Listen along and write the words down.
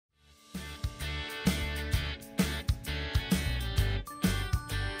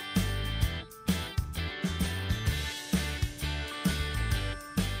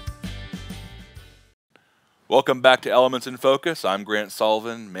Welcome back to Elements in Focus. I'm Grant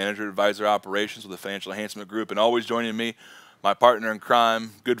Soliven, Manager Advisor Operations with the Financial Enhancement Group, and always joining me, my partner in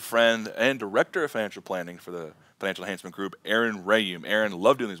crime, good friend, and Director of Financial Planning for the Financial Enhancement Group, Aaron Rheaume. Aaron,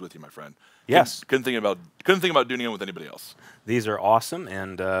 love doing these with you, my friend. Yes. Couldn't think about doing it with anybody else. These are awesome,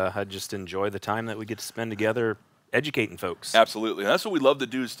 and I just enjoy the time that we get to spend together educating folks. Absolutely. And that's what we love to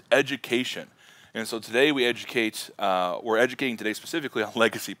do is education. And so today we're educating today specifically on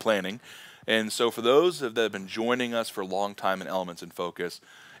legacy planning. And so for those that have been joining us for a long time in Elements in Focus,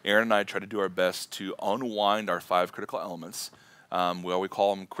 Aaron and I try to do our best to unwind our 5 critical elements. We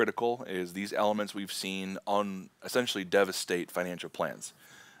call them critical, is these elements we've seen essentially devastate financial plans.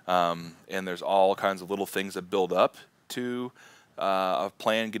 And there's all kinds of little things that build up to a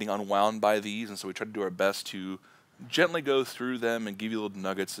plan getting unwound by these. And so we try to do our best to gently go through them and give you little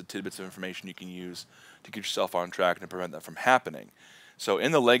nuggets and tidbits of information you can use to get yourself on track and to prevent that from happening. So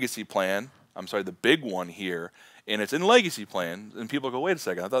in the legacy plan, the big one here, and it's in legacy plan, and people go, wait a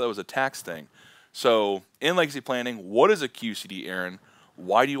second, I thought that was a tax thing. So in legacy planning, what is a QCD, Aaron?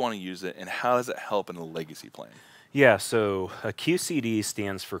 Why do you want to use it, and how does it help in the legacy plan? Yeah, so a QCD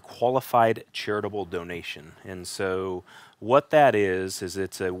stands for Qualified Charitable Donation. And so what that is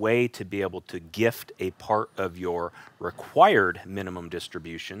it's a way to be able to gift a part of your required minimum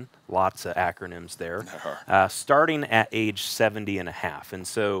distribution, lots of acronyms there, starting at age 70 and a half. And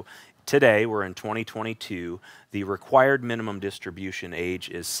so today, we're in 2022, the required minimum distribution age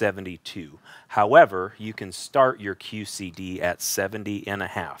is 72. However, you can start your QCD at 70 and a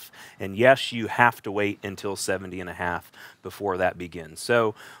half. And yes, you have to wait until 70 and a half before that begins.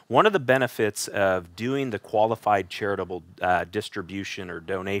 So one of the benefits of doing the qualified charitable distribution or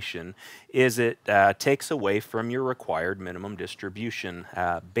donation is it takes away from your required minimum distribution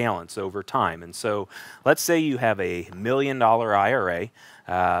balance over time. And so let's say you have a $1 million IRA,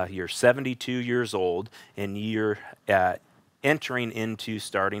 you're 72 years old, and you're entering into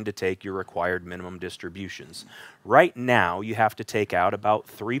starting to take your required minimum distributions. Right now, you have to take out about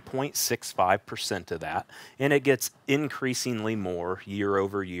 3.65% of that, and it gets increasingly more year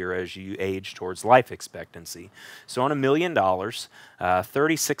over year as you age towards life expectancy. So on $1 million,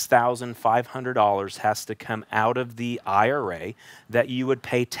 $36,500 has to come out of the IRA that you would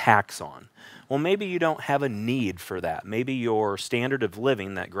pay tax on. Well, maybe you don't have a need for that. Maybe your standard of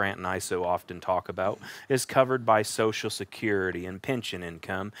living that Grant and I so often talk about is covered by Social Security and pension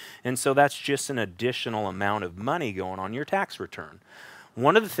income, and so that's just an additional amount of money going on your tax return.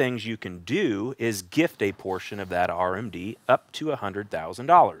 One of the things you can do is gift a portion of that RMD up to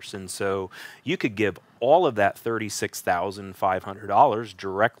 $100,000. And so you could give all of that $36,500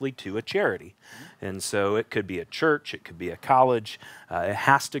 directly to a charity. And so it could be a church, it could be a college. It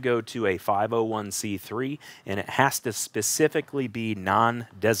has to go to a 501c3, and it has to specifically be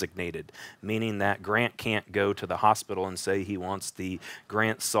non-designated, meaning that Grant can't go to the hospital and say he wants the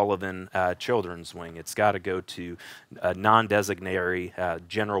Grant Soliven Children's Wing. It's got to go to a non-designated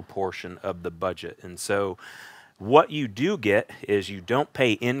general portion of the budget. And so what you do get is you don't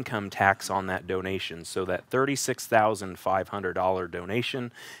pay income tax on that donation. So that $36,500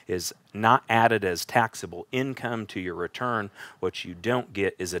 donation is not added as taxable income to your return. What you don't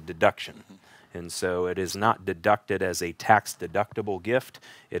get is a deduction. And so it is not deducted as a tax-deductible gift.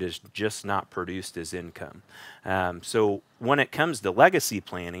 It is just not produced as income. So when it comes to legacy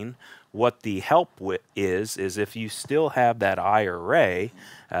planning, what the help is if you still have that IRA,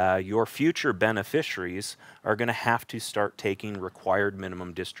 your future beneficiaries are going to have to start taking required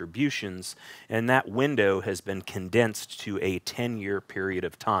minimum distributions, and that window has been condensed to a 10-year period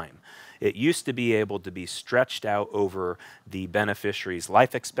of time. It used to be able to be stretched out over the beneficiary's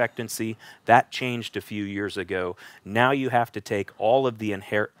life expectancy. That changed a few years ago. Now you have to take all of the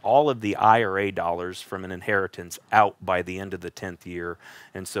IRA dollars from an inheritance out by the end of the 10th year.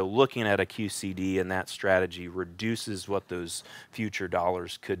 And so looking at a QCD and that strategy reduces what those future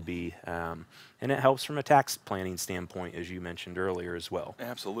dollars could be. And it helps from a tax planning standpoint, as you mentioned earlier as well.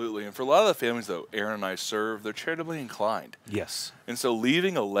 Absolutely. And for a lot of the families that Aaron and I serve, they're charitably inclined. Yes. And so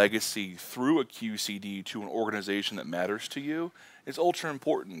leaving a legacy through a QCD to an organization that matters to you is ultra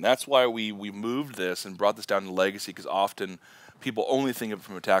important. That's why we moved this and brought this down to legacy, because often people only think of it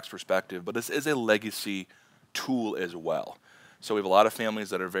from a tax perspective, but this is a legacy tool as well. So we have a lot of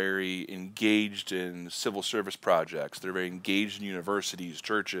families that are very engaged in civil service projects. They're very engaged in universities,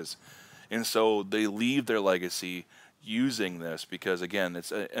 churches. And so they leave their legacy using this because, again,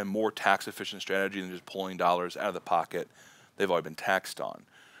 it's a more tax-efficient strategy than just pulling dollars out of the pocket they've already been taxed on.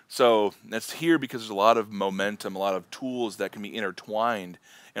 So that's here because there's a lot of momentum, a lot of tools that can be intertwined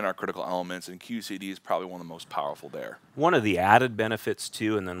in our critical elements, and QCD is probably one of the most powerful there. One of the added benefits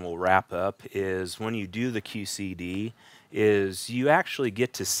too, and then we'll wrap up, is when you do the QCD, is you actually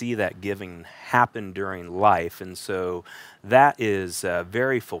get to see that giving happen during life, and so that is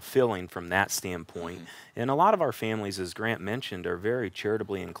very fulfilling from that standpoint. And a lot of our families, as Grant mentioned, are very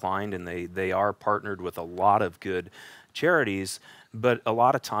charitably inclined, and they are partnered with a lot of good charities, but a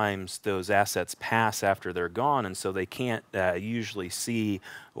lot of times those assets pass after they're gone, and so they can't usually see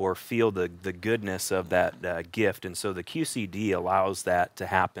or feel the goodness of that gift. And so the QCD allows that to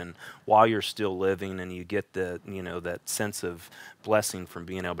happen while you're still living, and you get that sense of blessing from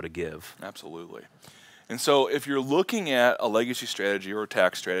being able to give. Absolutely. And so if you're looking at a legacy strategy or a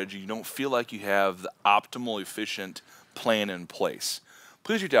tax strategy, you don't feel like you have the optimal, efficient plan in place,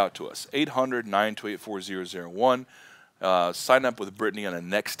 please reach out to us, 800-928-4001. Sign up with Brittany on a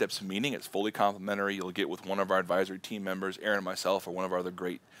Next Steps meeting. It's fully complimentary. You'll get with one of our advisory team members, Aaron and myself, or one of our other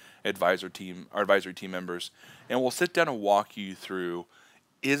great advisory team members, and we'll sit down and walk you through,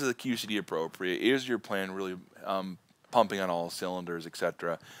 is the QCD appropriate? Is your plan really pumping on all cylinders,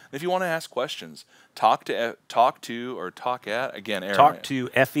 etc.? If you want to ask questions, talk to again, Aaron. Talk to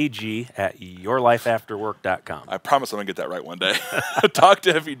FEG at yourlifeafterwork.com. I promise I'm going to get that right one day. Talk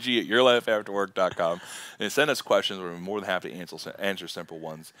to FEG at yourlifeafterwork.com and send us questions. We're more than happy to answer simple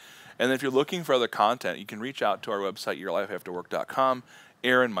ones. And if you're looking for other content, you can reach out to our website, yourlifeafterwork.com.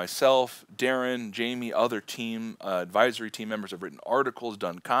 Aaron, myself, Darren, Jamie, other team, advisory team members have written articles,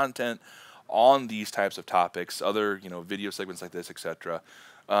 done content on these types of topics, other video segments like this, etc.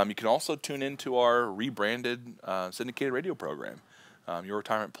 You can also tune into our rebranded syndicated radio program, Your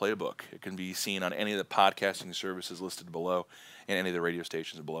Retirement Playbook. It can be seen on any of the podcasting services listed below and any of the radio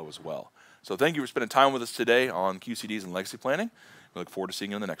stations below as well. So thank you for spending time with us today on QCDs and legacy planning. We look forward to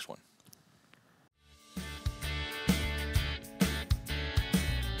seeing you in the next one.